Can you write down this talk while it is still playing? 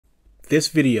this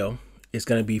video is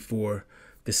going to be for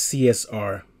the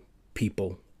CSR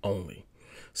people only.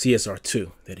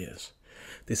 CSR2, that is.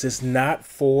 This is not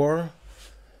for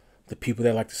the people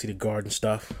that like to see the garden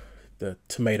stuff, the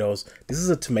tomatoes. This is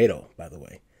a tomato, by the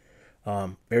way.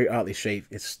 Very oddly shaped.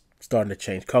 It's starting to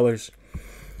change colors.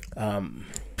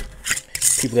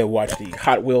 People that watch the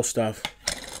Hot Wheels stuff,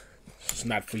 it's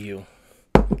not for you.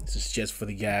 This is just for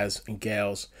the guys and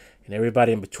gals and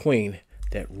everybody in between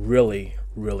that really,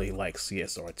 really like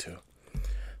CSR2.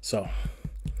 So,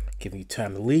 giving you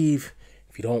time to leave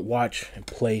if you don't watch and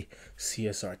play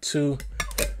CSR2.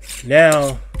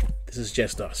 Now, this is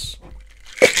just us.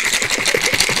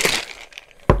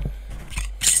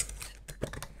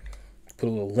 Put a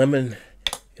little lemon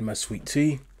in my sweet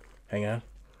tea. Hang on.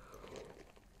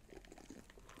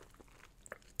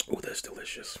 Oh, that's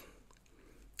delicious.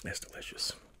 That's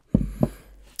delicious.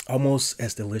 Almost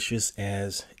as delicious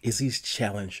as Izzy's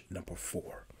challenge number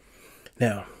 4.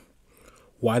 Now,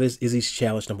 why does Izzy's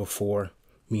challenge number 4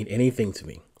 mean anything to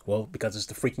me? Well, because it's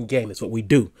the freaking game. It's what we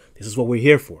do. This is what we're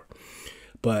here for.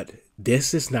 But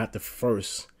this is not the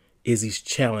first Izzy's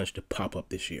challenge to pop up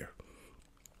this year.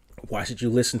 Why should you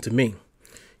listen to me?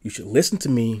 You should listen to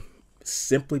me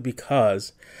simply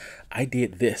because I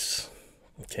did this.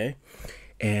 Okay?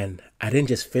 And I didn't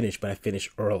just finish, but I finished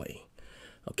early.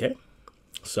 Okay?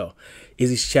 So,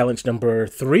 Izzy's challenge number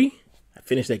 3, I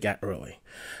finished that guy early.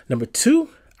 Number 2,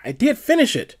 I did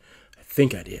finish it. I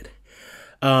think I did.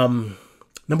 Number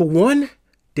 1,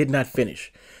 did not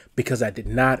finish because I did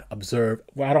not observe.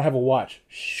 Well, I don't have a watch.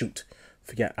 Shoot.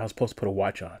 Forget, I was supposed to put a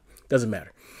watch on. Doesn't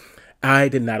matter. I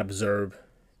did not observe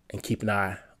and keep an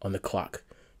eye on the clock.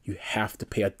 You have to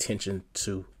pay attention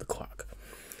to the clock.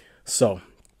 So,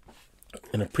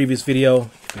 in a previous video,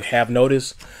 if you have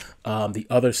noticed, the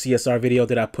other CSR video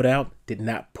that I put out did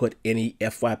not put any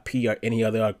FYP or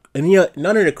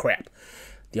none of the crap.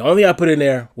 The only thing I put in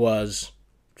there was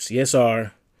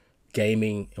CSR,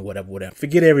 gaming, and whatever.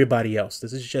 Forget everybody else.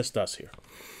 This is just us here.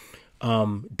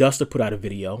 Duster put out a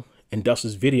video, and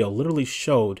Duster's video literally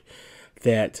showed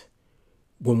that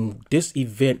when this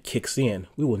event kicks in,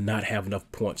 we will not have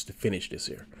enough points to finish this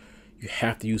here. You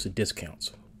have to use the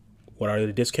discounts. What are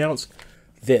the discounts?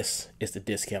 This is the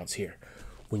discounts here.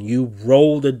 When you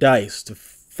roll the dice to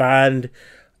find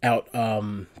out,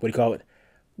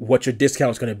 what your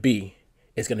discount is going to be,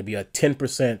 it's going to be a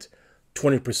 10%,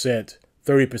 20%,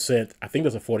 30%, I think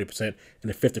there's a 40%, and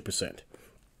a 50%.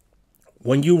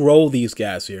 When you roll these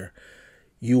guys here,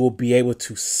 you will be able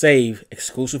to save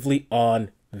exclusively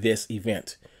on this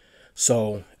event.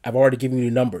 So I've already given you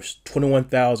the numbers.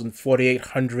 21,000,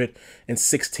 4,800, and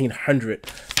 1,600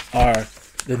 are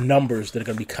the numbers that are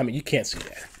going to be coming. You can't see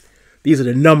that. These are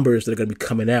the numbers that are going to be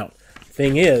coming out.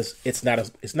 Thing is, it's not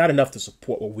enough to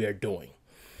support what we are doing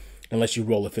unless you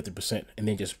roll a 50% and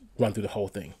then just run through the whole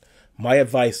thing. My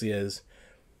advice is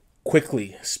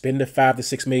quickly spend the $5 to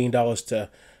 $6 million to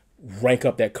rank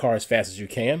up that car as fast as you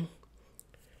can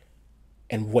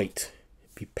and wait.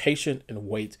 Be patient and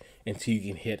wait until you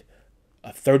can hit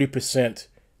a 30%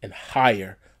 and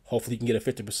higher. Hopefully you can get a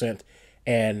 50%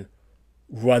 and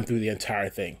run through the entire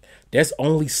thing. There's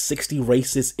only 60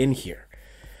 races in here.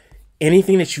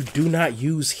 Anything that you do not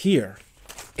use here,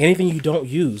 anything you don't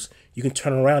use, you can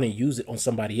turn around and use it on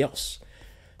somebody else.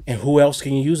 And who else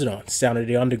can you use it on? Sound of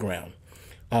the Underground,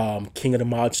 King of the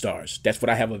Mod Stars. That's what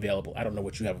I have available. I don't know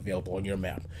what you have available on your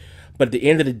map. But at the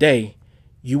end of the day,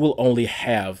 you will only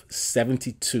have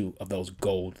 72 of those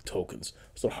gold tokens.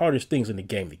 It's the hardest things in the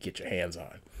game to get your hands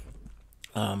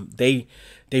on. They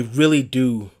really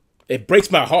do. It breaks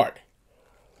my heart.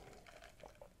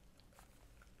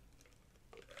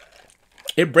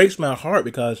 It breaks my heart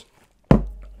because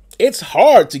it's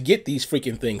hard to get these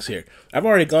freaking things here. I've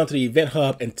already gone to the event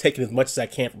hub and taken as much as I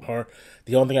can from her.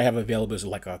 The only thing I have available is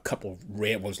like a couple of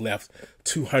red ones left.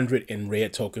 200 in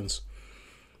red tokens.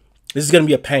 This is going to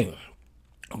be a pain,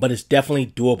 but it's definitely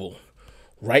doable.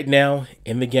 Right now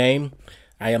in the game,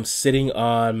 I am sitting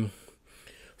on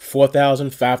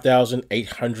 4,000,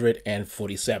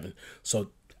 5,847. So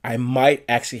I might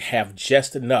actually have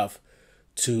just enough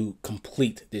to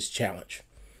complete this challenge.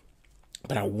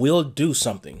 But I will do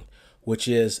something, which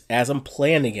is as I'm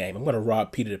playing the game, I'm going to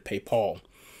rob Peter to pay Paul.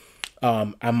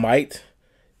 I might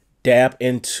dab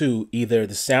into either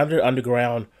the Sound of the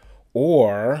Underground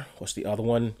or what's the other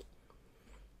one?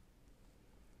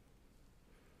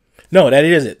 No, that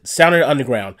is it. Sound of the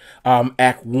Underground,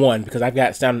 Act 1, because I've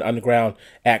got Sound of the Underground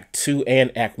Act 2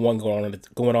 and Act 1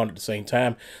 going on at the same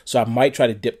time. So I might try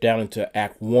to dip down into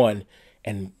Act 1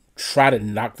 and try to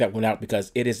knock that one out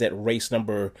because it is at race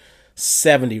number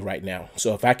 70 right now.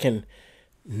 So if I can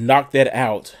knock that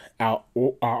out, I'll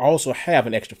also have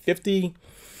an extra 50.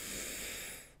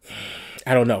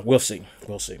 I don't know. We'll see.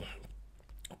 We'll see.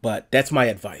 But that's my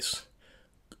advice.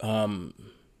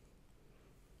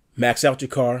 Max out your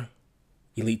car,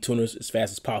 elite tuners as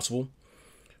fast as possible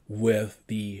with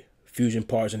the fusion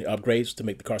parts and the upgrades to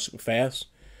make the car super fast.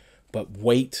 But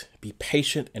wait, be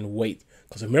patient and wait.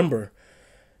 Because remember,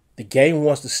 the game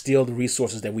wants to steal the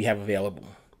resources that we have available.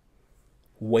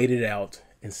 Wait it out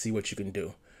and see what you can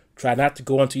do. Try not to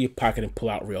go into your pocket and pull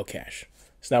out real cash.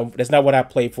 That's not what I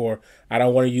play for. I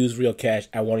don't want to use real cash.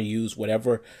 I want to use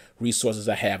whatever resources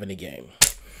I have in the game.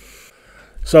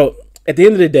 So at the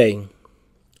end of the day,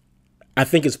 I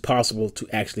think it's possible to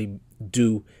actually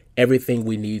do everything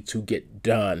we need to get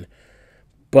done.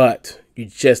 But you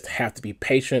just have to be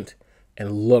patient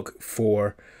and look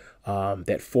for that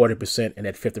 40% and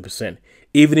that 50%,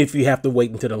 even if you have to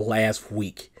wait until the last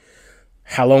week.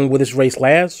 How long will this race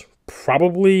last?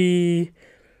 Probably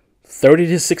 30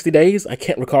 to 60 days. I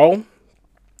can't recall.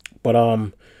 But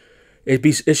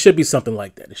it should be something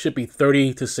like that. It should be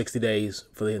 30 to 60 days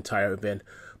for the entire event.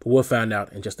 But we'll find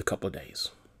out in just a couple of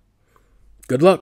days. Good luck.